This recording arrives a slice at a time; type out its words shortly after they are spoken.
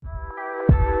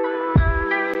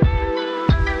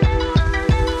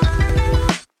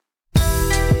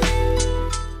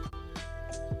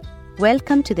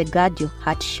Welcome to the Guard Your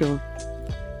Heart Show.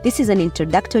 This is an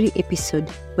introductory episode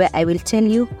where I will tell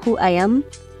you who I am,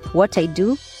 what I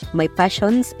do, my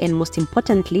passions, and most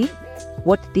importantly,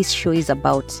 what this show is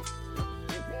about.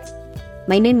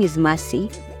 My name is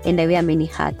Mercy, and I wear many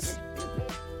hats.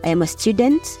 I am a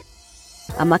student,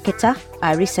 a marketer,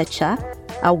 a researcher,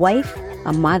 a wife,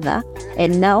 a mother,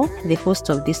 and now the host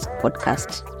of this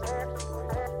podcast.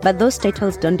 But those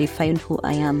titles don't define who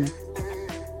I am.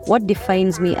 What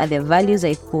defines me are the values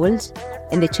I hold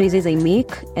and the choices I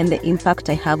make and the impact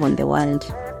I have on the world.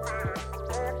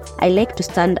 I like to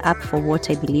stand up for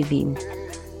what I believe in.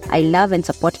 I love and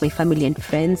support my family and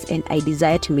friends, and I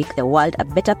desire to make the world a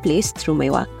better place through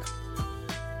my work.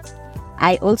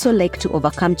 I also like to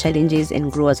overcome challenges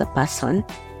and grow as a person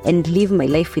and live my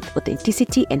life with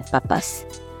authenticity and purpose.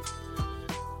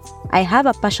 I have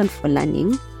a passion for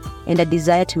learning and a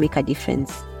desire to make a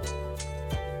difference.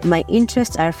 My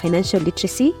interests are financial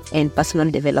literacy and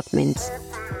personal development.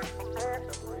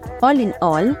 All in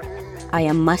all, I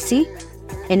am Mercy,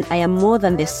 and I am more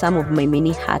than the sum of my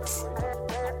many hats.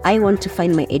 I want to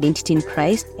find my identity in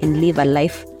Christ and live a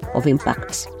life of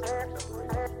impact.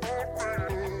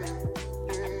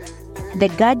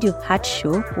 The Guard Your Heart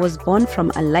Show was born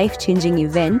from a life-changing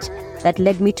event that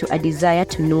led me to a desire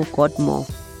to know God more.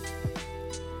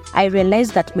 I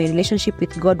realized that my relationship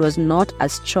with God was not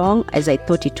as strong as I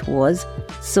thought it was,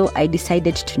 so I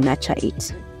decided to nurture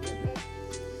it.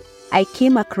 I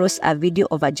came across a video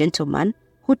of a gentleman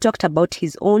who talked about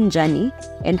his own journey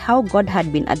and how God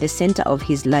had been at the center of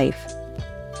his life.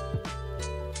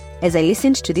 As I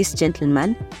listened to this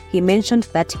gentleman, he mentioned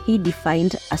that he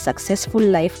defined a successful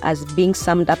life as being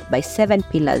summed up by 7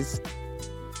 pillars.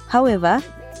 However,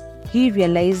 he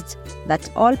realized that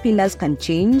all pillars can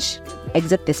change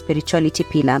except the spirituality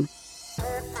pillar.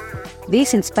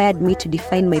 This inspired me to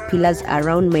define my pillars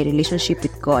around my relationship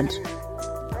with God.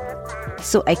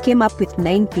 So I came up with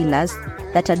 9 pillars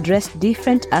that address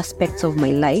different aspects of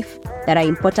my life that are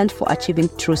important for achieving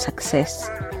true success.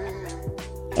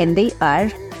 And they are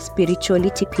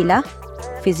spirituality pillar,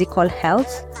 physical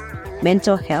health,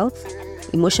 mental health,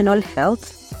 emotional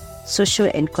health, social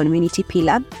and community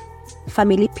pillar,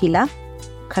 family pillar,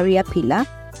 career pillar,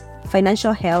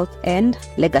 financial health, and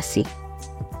legacy.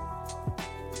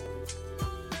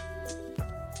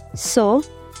 So,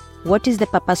 what is the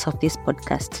purpose of this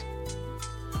podcast?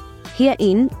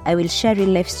 Herein, I will share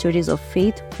real-life stories of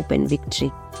faith, hope, and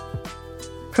victory.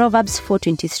 Proverbs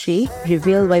 4:23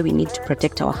 reveal why we need to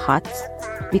protect our hearts,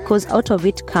 because out of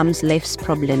it comes life's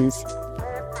problems.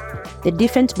 The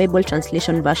different Bible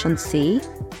translation versions say,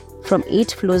 "From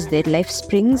it flows the life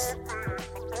springs."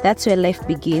 That's where life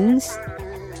begins.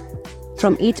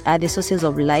 From it are the sources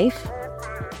of life,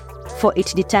 for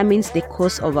it determines the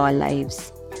course of our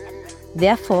lives.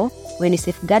 Therefore, when we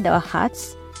safeguard our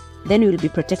hearts, then we will be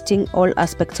protecting all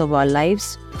aspects of our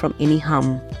lives from any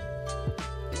harm.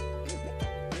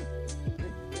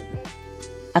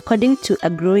 According to a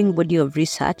growing body of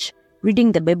research,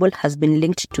 reading the Bible has been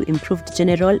linked to improved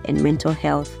general and mental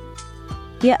health.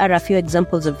 Here are a few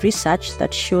examples of research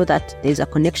that show that there is a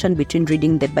connection between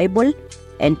reading the Bible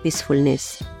and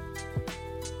peacefulness.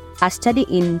 A study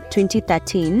in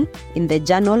 2013 in the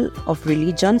Journal of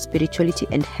Religion, Spirituality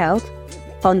and Health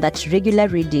found that regular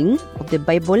reading of the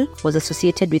Bible was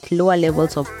associated with lower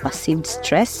levels of perceived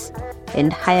stress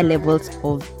and higher levels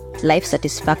of life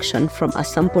satisfaction from a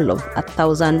sample of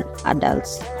 1,000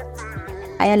 adults,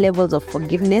 higher levels of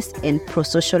forgiveness and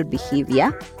pro-social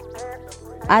behavior.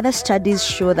 Other studies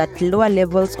show that lower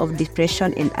levels of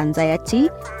depression and anxiety,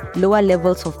 lower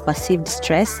levels of perceived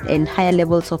stress, and higher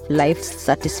levels of life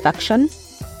satisfaction.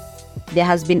 There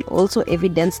has been also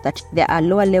evidence that there are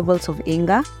lower levels of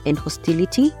anger and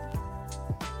hostility,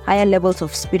 higher levels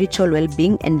of spiritual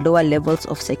well-being, and lower levels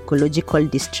of psychological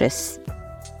distress.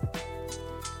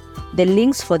 The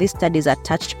links for these studies are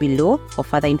attached below for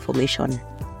further information.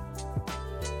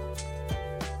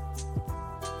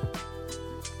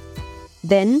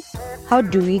 Then, how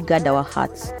do we guard our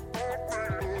hearts?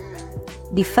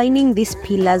 Defining these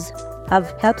pillars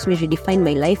have helped me redefine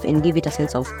my life and give it a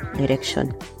sense of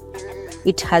direction.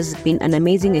 It has been an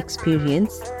amazing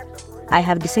experience. I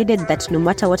have decided that no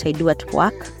matter what I do at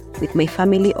work, with my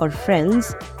family or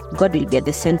friends, God will be at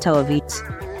the center of it.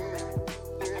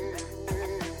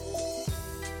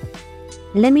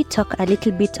 Let me talk a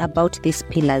little bit about these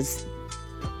pillars.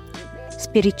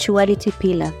 Spirituality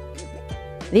pillar.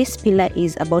 This pillar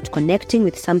is about connecting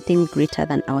with something greater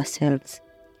than ourselves.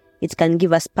 It can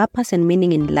give us purpose and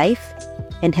meaning in life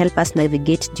and help us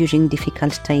navigate during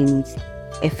difficult times.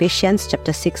 Ephesians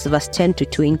chapter 6 verse 10 to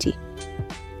 20.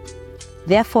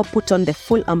 Therefore put on the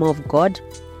full armor of God,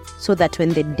 so that when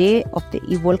the day of the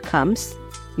evil comes,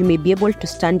 you may be able to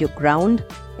stand your ground,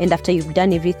 and after you've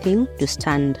done everything, to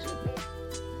stand.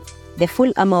 The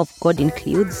full armor of God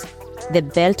includes the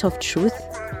belt of truth,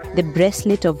 the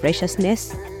breastplate of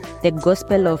righteousness, the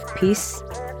gospel of peace,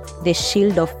 the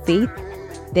shield of faith,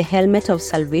 the helmet of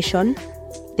salvation,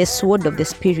 the sword of the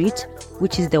Spirit,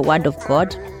 which is the word of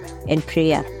God, and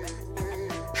prayer.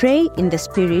 Pray in the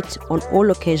Spirit on all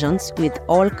occasions with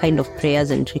all kinds of prayers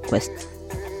and requests.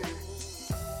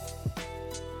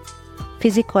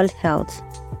 Physical health.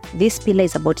 This pillar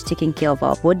is about taking care of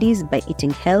our bodies by eating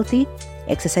healthy,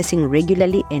 exercising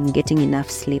regularly, and getting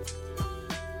enough sleep.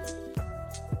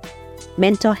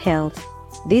 Mental health.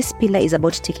 This pillar is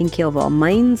about taking care of our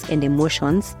minds and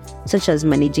emotions, such as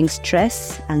managing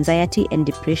stress, anxiety, and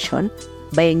depression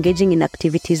by engaging in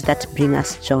activities that bring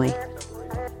us joy.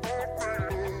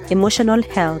 Emotional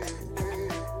health.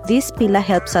 This pillar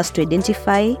helps us to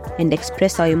identify and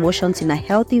express our emotions in a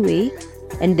healthy way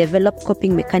and develop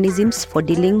coping mechanisms for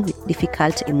dealing with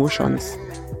difficult emotions.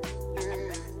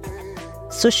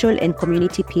 Social and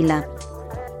community pillar.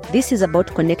 This is about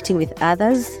connecting with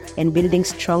others and building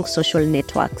strong social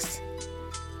networks.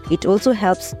 It also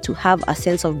helps to have a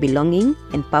sense of belonging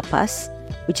and purpose,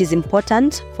 which is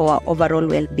important for our overall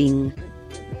well-being.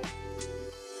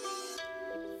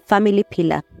 Family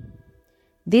pillar.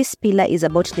 This pillar is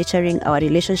about nurturing our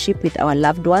relationship with our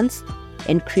loved ones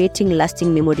and creating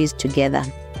lasting memories together.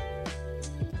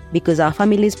 Because our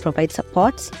families provide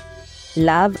support,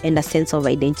 love, and a sense of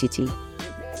identity.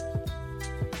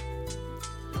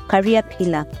 Career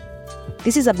pillar.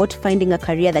 This is about finding a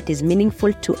career that is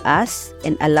meaningful to us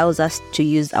and allows us to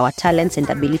use our talents and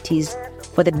abilities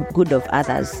for the good of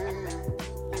others.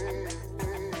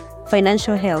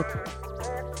 Financial health.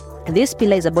 This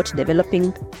pillar is about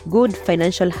developing good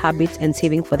financial habits and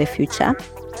saving for the future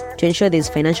to ensure there is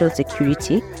financial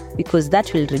security, because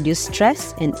that will reduce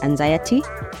stress and anxiety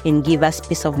and give us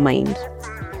peace of mind.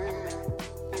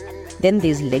 Then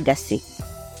there's legacy.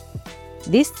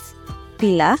 This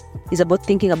pillar is about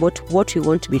thinking about what we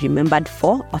want to be remembered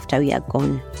for after we are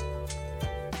gone.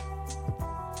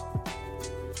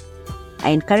 I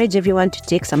encourage everyone to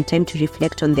take some time to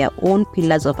reflect on their own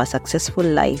pillars of a successful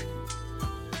life.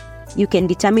 You can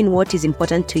determine what is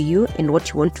important to you and what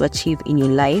you want to achieve in your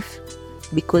life,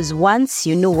 because once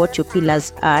you know what your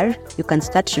pillars are, you can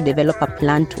start to develop a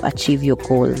plan to achieve your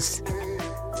goals.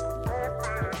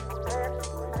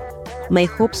 My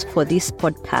hopes for this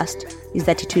podcast is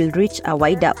that it will reach a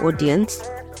wider audience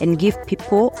and give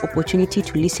people opportunity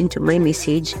to listen to my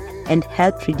message and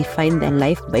help redefine their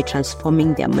life by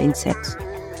transforming their mindset.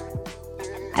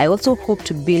 I also hope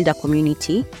to build a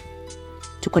community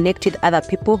to connect with other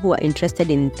people who are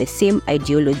interested in the same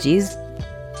ideologies.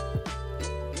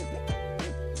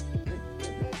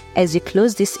 As we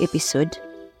close this episode,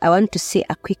 I want to say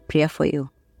a quick prayer for you.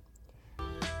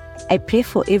 I pray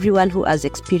for everyone who has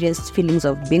experienced feelings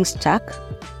of being stuck,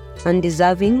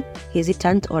 undeserving,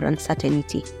 hesitant, or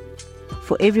uncertainty.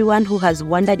 For everyone who has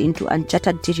wandered into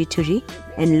uncharted territory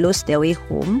and lost their way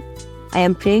home, I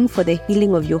am praying for the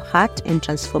healing of your heart and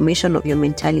transformation of your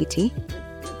mentality.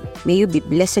 May you be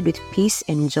blessed with peace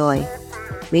and joy.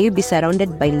 May you be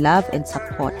surrounded by love and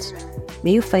support.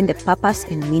 May you find a purpose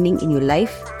and meaning in your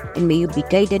life, and may you be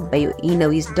guided by your inner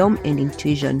wisdom and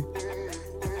intuition.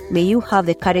 May you have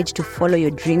the courage to follow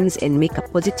your dreams and make a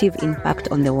positive impact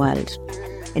on the world.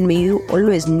 And may you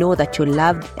always know that you're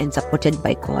loved and supported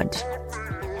by God.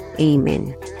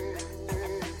 Amen.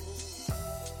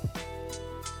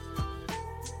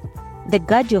 The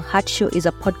Guard Your Heart Show is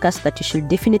a podcast that you should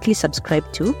definitely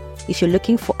subscribe to if you're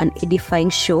looking for an edifying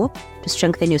show to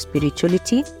strengthen your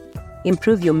spirituality,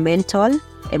 improve your mental,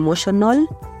 emotional,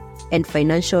 and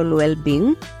financial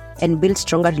well-being, and build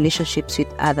stronger relationships with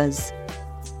others.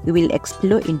 We will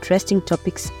explore interesting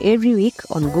topics every week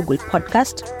on Google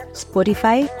Podcast,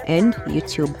 Spotify, and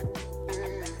YouTube.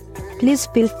 Please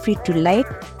feel free to like,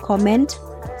 comment,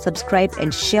 subscribe,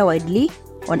 and share widely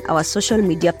on our social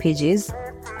media pages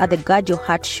at the Guard Your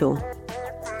Heart Show.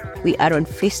 We are on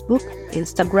Facebook,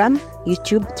 Instagram,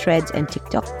 YouTube, Threads, and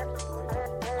TikTok.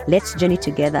 Let's journey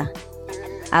together.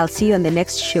 I'll see you on the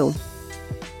next show.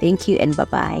 Thank you and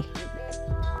bye-bye.